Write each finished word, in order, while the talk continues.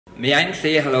May I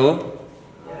say hello?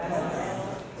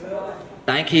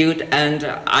 Thank you, and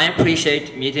I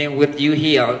appreciate meeting with you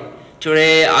here.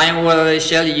 Today I will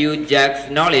share you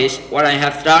Jack's knowledge, what I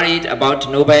have studied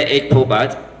about Noble 8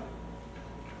 Popat.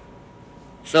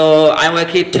 So I will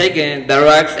keep taking the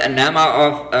rights and number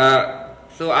of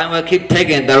forefathers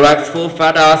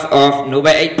of Noble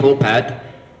 8 Popat.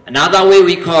 Another way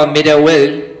we call middle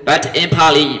will, but in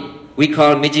Pali we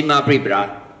call Mijima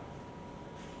Bribra.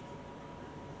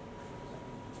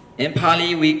 In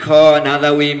Pali we call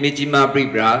another way Mijima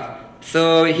Bribra.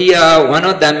 So here one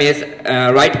of them is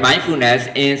right mindfulness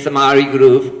in Samadhi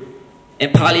group.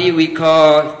 In Pali we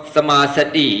call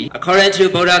Samasati. According to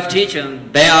Buddha's teaching,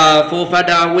 there are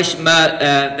forefathers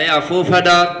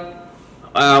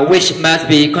which must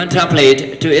be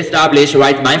contemplated to establish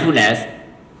right mindfulness.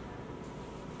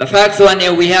 The first one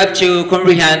is we have to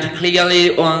comprehend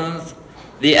clearly on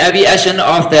the every action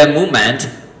of the movement.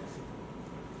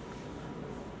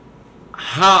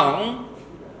 How?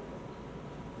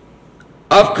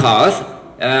 Of course,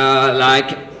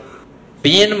 like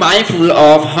being mindful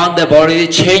of how the body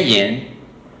is changing.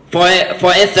 For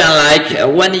instance, like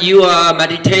when you are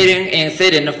meditating and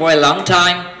sitting for a long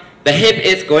time, the hip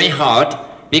is going hard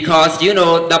because you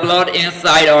know the blood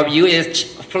inside of you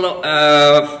is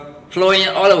flowing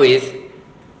always.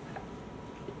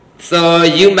 So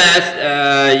you must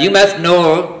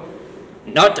know,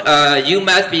 you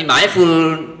must be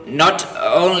mindful not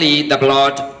only the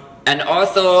blood and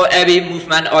also every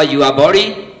movement of your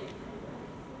body.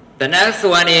 The next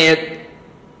one is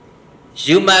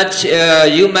you must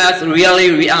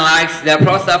really realize the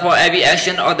process for every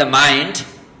action of the mind.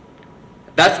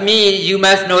 That means you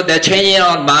must know the changing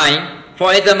of mind.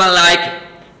 For example, like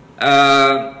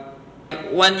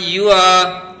when you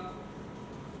are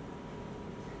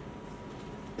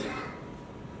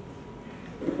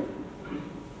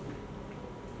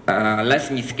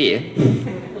let me skip.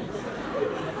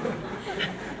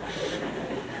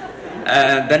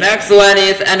 The next one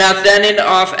is understanding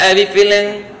of every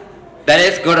feeling that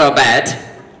is good or bad.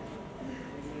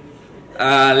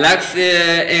 Let's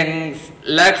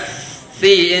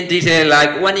see in detail,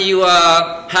 like when you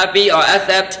are happy or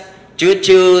upset due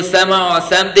to someone or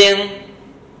something.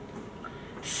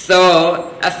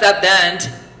 So accept that,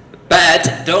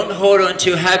 but don't hold on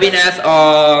to happiness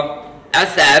or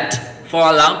accept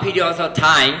for long periods of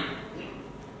time.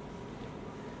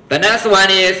 The next one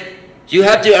is you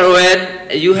have to aware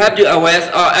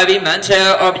of every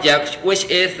mental object, which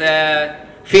is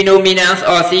phenomena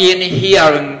or seeing,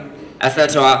 hearing,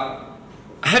 etc.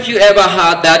 Have you ever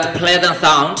heard that pleasant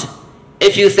sound?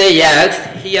 If you say yes,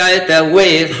 here is the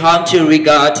way how to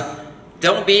regard.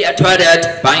 Don't be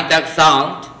attracted by that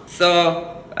sound.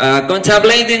 So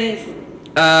contemplating.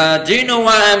 Do you know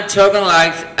what I'm talking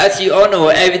like? As you all know,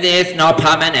 everything is not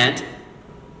permanent.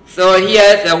 So here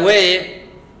is the way.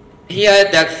 Here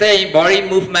is the same body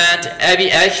movement,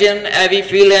 every action, every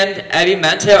feeling, every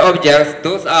mental object.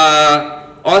 Those are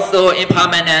also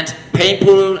impermanent,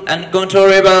 painful,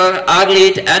 uncontrollable,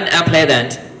 ugly, and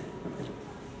unpleasant.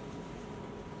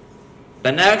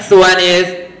 The next one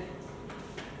is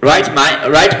right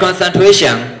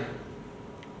concentration.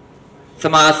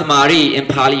 Samadhi in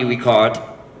Pali we call it.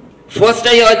 Four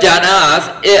stage of jhanas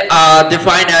are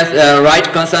defined as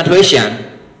right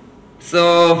concentration.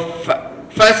 So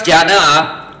first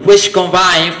jhana, which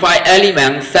combine 5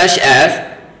 elements such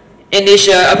as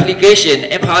initial application,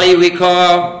 in Pali we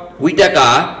call Htike.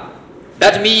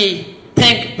 That means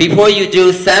think before you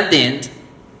do something.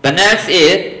 The next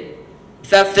is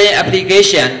sustained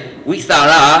application,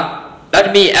 Visara.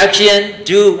 That means action,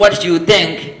 do what you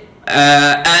think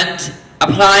and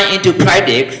apply into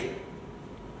practice.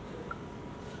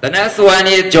 The next one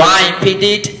is joy,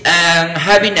 piti, and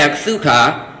happiness,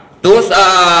 sukha. Those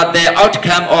are the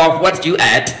outcome of what you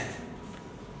add.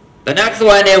 The next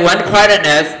one is one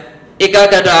quietness,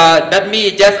 ekagata. That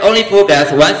means just only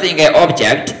focus one single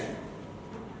object.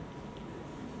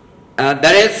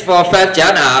 That is for first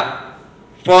jhana.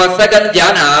 For second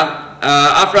jhana,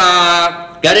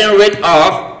 after getting rid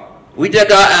of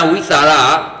Htike and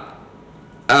Visara,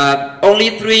 only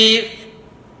 3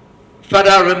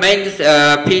 further remains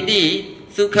PD,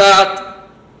 Sukha,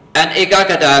 and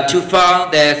Ekagata to form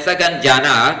the second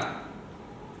jhana.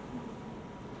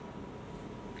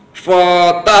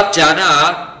 For third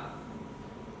jhana,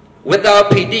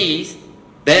 without PDs,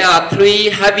 there are 3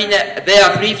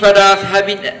 further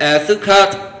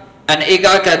Sukha and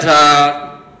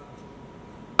Ekagata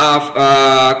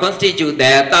constitute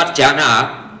the third jhana.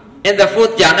 In the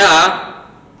fourth jhana,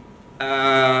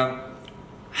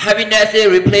 happiness is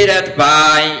replaced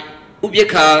by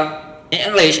ubheka, in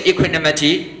English,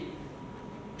 equanimity.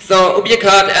 So So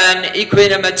Ubyakat and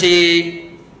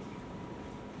equanimity,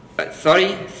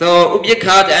 so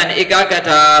Ubyakat and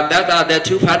Ekagata, that are the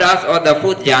two paths of the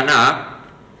fourth jhana.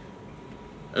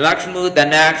 Laksmu, the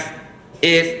next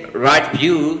is right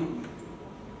view,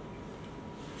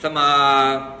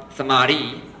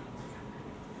 Samadhi,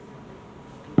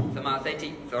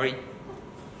 sorry.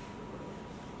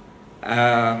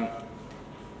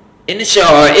 In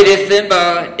short, it is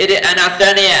simple. It is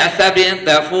understanding and accepting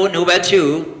the Four Noble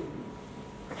Truths.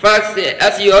 First,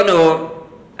 as you all know,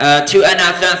 to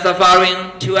understand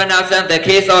suffering, to understand the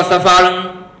case of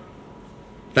suffering,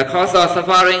 the cause of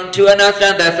suffering, to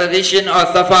understand the cessation of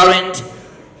suffering,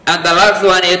 and the last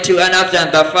one is to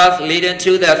understand the first leading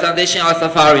to the cessation of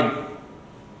suffering.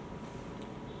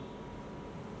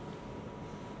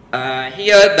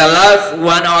 Here, the last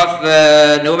one of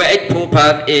the Noble Eightfold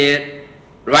Path is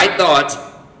right thought,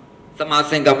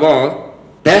 Singapore.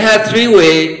 There are three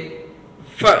ways.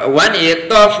 One is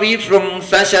thought free from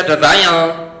sensual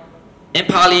desire, in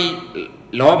Pali,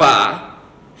 Loba.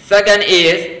 Second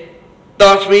is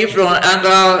thought free from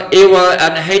anger, evil,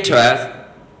 and hatred,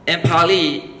 in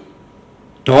Pali,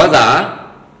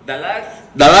 Dosa. The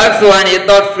last one is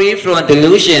thought free from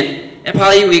delusion, in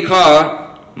Pali we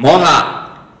call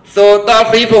Moha. So thought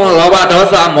free from Loba,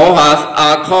 Dosa, Mohas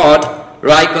are called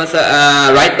right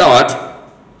thought.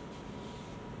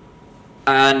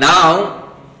 Now,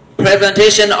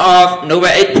 presentation of Noble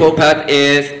Eightfold Path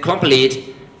is complete.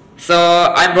 So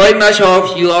I very much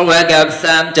hope you all will get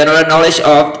some general knowledge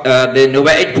of the Noble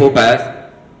Eightfold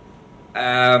Path.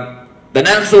 The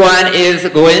next one is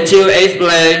going to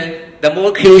explain the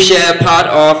more crucial part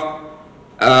of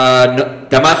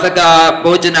Dhammasaka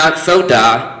Bhojana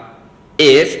Sutta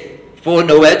is Four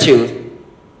Noble Truths.